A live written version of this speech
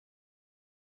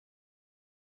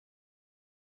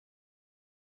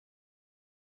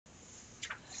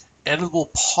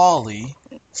Editable Poly,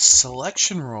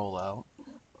 Selection Rollout,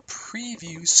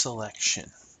 Preview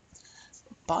Selection.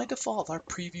 By default, our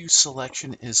preview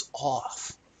selection is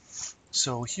off.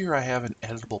 So here I have an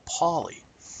editable poly,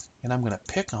 and I'm going to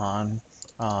pick on,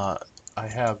 I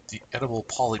have the editable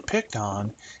poly picked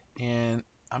on, and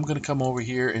I'm going to come over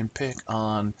here and pick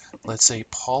on, let's say,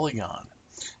 polygon.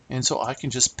 And so I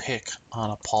can just pick on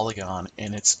a polygon,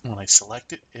 and it's when I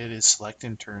select it, it is selected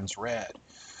and turns red.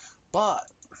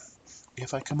 But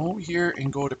if I come over here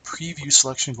and go to preview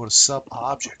selection, go to sub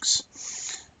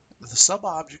objects, the sub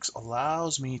objects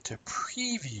allows me to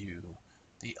preview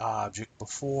the object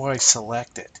before I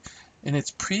select it, and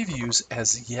it previews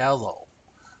as yellow.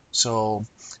 So,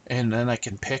 and then I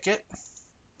can pick it,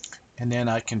 and then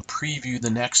I can preview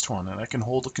the next one, and I can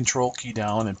hold the control key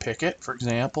down and pick it, for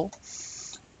example,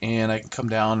 and I can come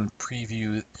down and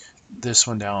preview this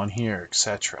one down here,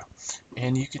 etc.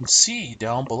 And you can see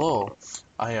down below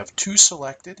I have two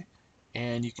selected,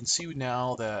 and you can see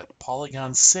now that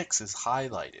polygon 6 is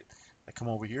highlighted. I come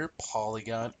over here,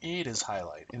 polygon 8 is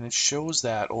highlighted, and it shows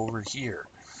that over here.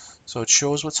 So it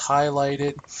shows what's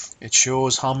highlighted, it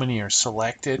shows how many are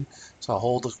selected. So I'll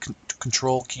hold the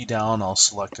control key down, I'll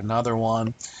select another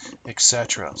one,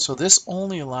 etc. So this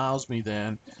only allows me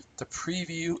then to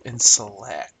preview and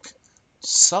select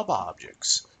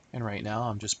sub-objects. And right now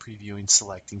I'm just previewing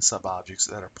selecting sub-objects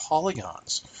that are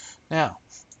polygons. Now,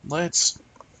 let's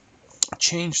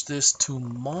change this to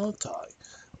multi.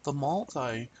 The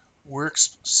multi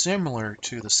works similar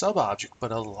to the sub-object,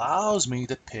 but allows me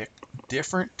to pick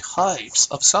different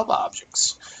types of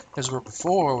sub-objects. As where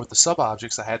before with the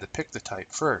sub-objects, I had to pick the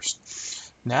type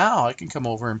first. Now I can come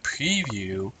over and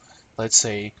preview, let's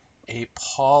say, a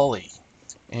poly.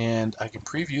 And I can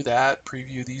preview that,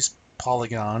 preview these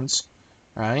polygons,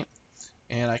 right?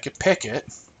 And I could pick it.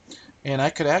 And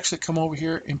I could actually come over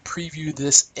here and preview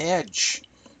this edge,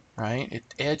 right? It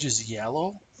edge is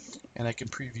yellow, and I can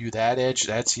preview that edge,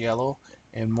 that's yellow,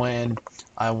 and when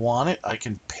I want it, I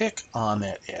can pick on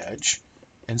that edge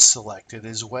and select it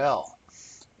as well.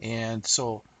 And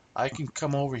so I can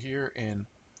come over here and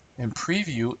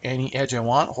preview any edge I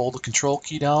want, hold the control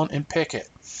key down and pick it.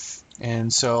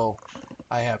 And so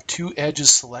I have two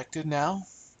edges selected now,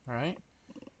 right?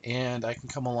 And I can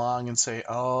come along and say,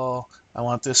 oh, I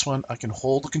want this one. I can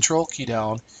hold the control key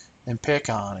down and pick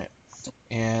on it.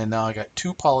 And now I got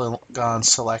two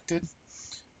polygons selected,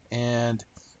 and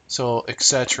so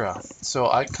etc. So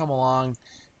I can come along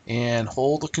and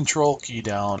hold the control key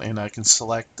down, and I can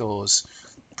select those,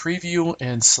 preview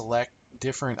and select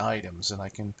different items, and I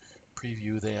can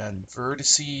preview then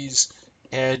vertices,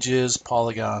 edges,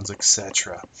 polygons,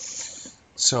 etc.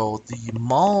 So the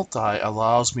multi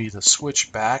allows me to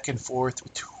switch back and forth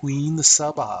between the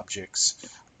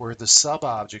sub-objects, where the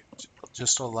sub-object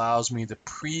just allows me to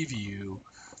preview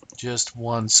just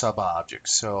one sub-object.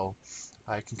 So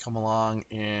I can come along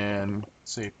and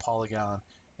say polygon,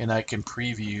 and I can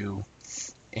preview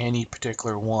any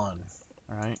particular one,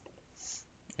 right?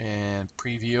 And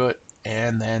preview it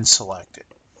and then select it.